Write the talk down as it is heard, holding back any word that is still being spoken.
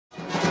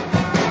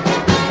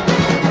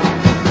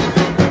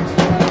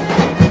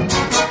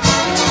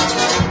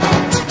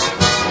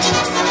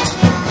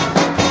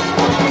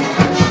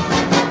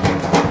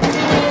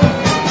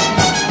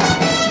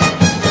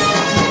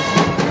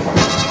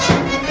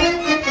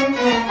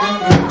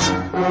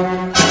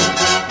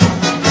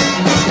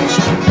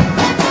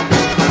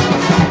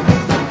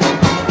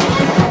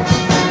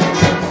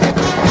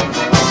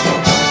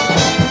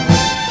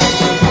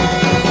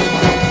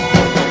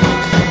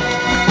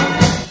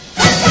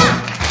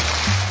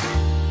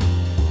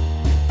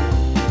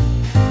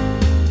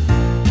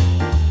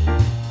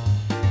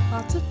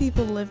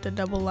lived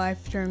a double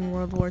life during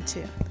World War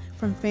II,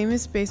 from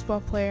famous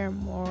baseball player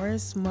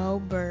Morris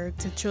 "Mo" Berg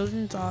to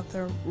children's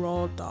author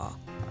Roald Dahl.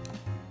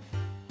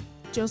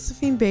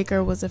 Jospehine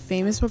Baker was a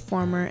famous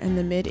performer in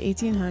the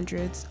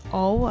mid-1800s,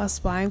 all while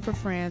spying for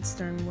France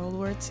during World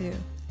War II,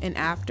 and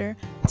after,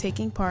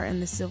 taking part in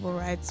the Civil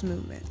Rights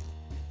Movement.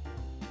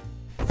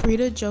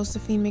 Frida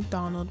Josephine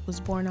McDonald was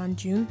born on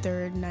June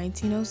 3,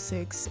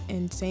 1906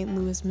 in St.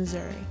 Louis,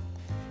 Missouri.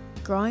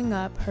 Growing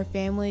up, her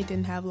family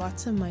didn't have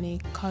lots of money,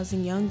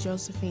 causing young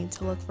Jospehine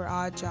to look for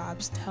odd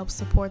jobs to help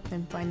support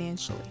them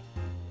financially.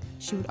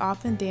 She would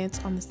often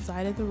dance on the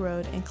side of the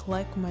road and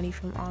collect money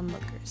from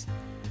onlookers.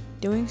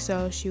 Doing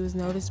so, she was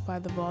noticed by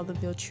the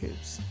vaudeville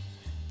troupes.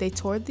 They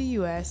toured the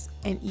U.S.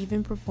 and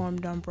even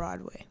performed on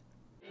Broadway.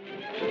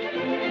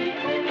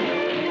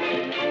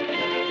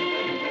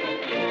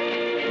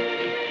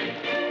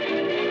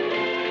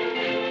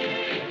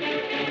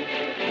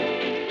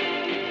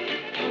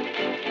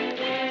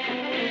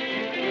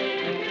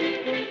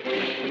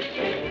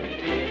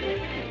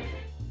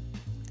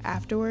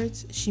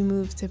 Afterwards, she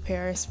moved to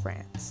Paris,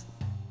 France.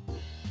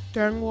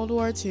 During World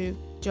War II,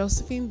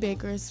 Jospehine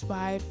Baker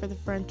spied for the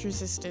French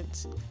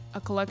Resistance,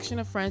 a collection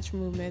of French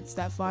movements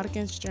that fought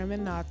against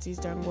German Nazis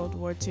during World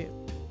War II.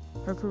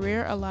 Her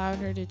career allowed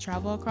her to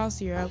travel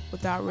across Europe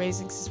without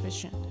raising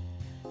suspicion.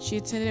 She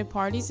attended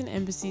parties and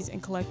embassies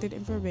and collected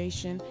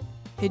information,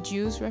 hid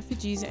Jewish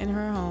refugees in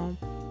her home,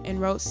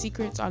 and wrote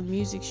secrets on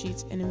music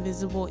sheets in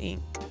invisible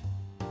ink.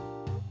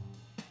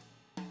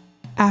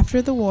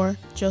 After the war,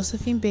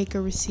 Jospehine Baker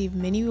received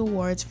many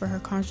awards for her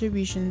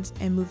contributions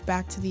and moved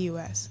back to the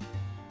U.S.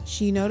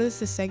 She noticed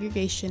the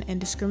segregation and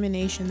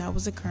discrimination that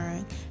was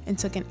occurring and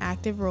took an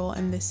active role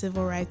in the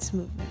Civil Rights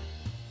Movement.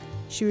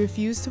 She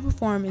refused to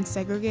perform in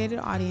segregated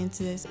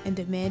audiences and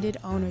demanded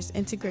owners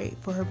integrate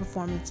for her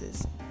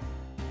performances.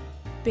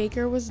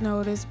 Baker was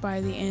noticed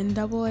by the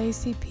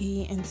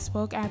NAACP and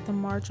spoke at the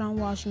March on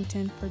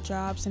Washington for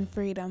Jobs and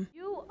Freedom.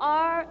 You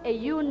are a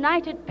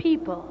united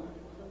people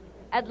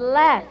at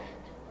last,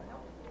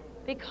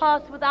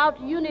 because without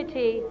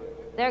unity,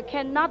 there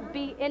cannot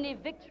be any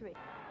victory.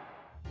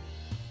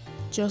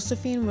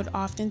 Jospehine would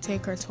often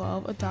take her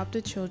 12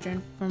 adopted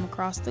children from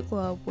across the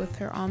globe with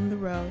her on the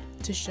road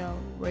to show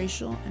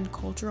racial and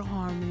cultural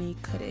harmony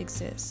could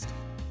exist.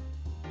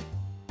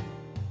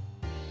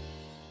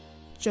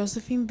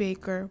 Jospehine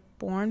Baker,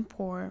 born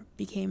poor,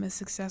 became a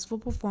successful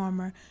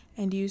performer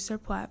and used her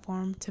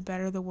platform to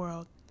better the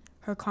world.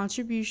 Her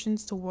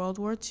contributions to World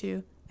War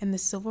II and the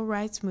Civil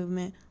Rights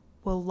Movement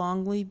will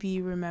longly be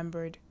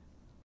remembered.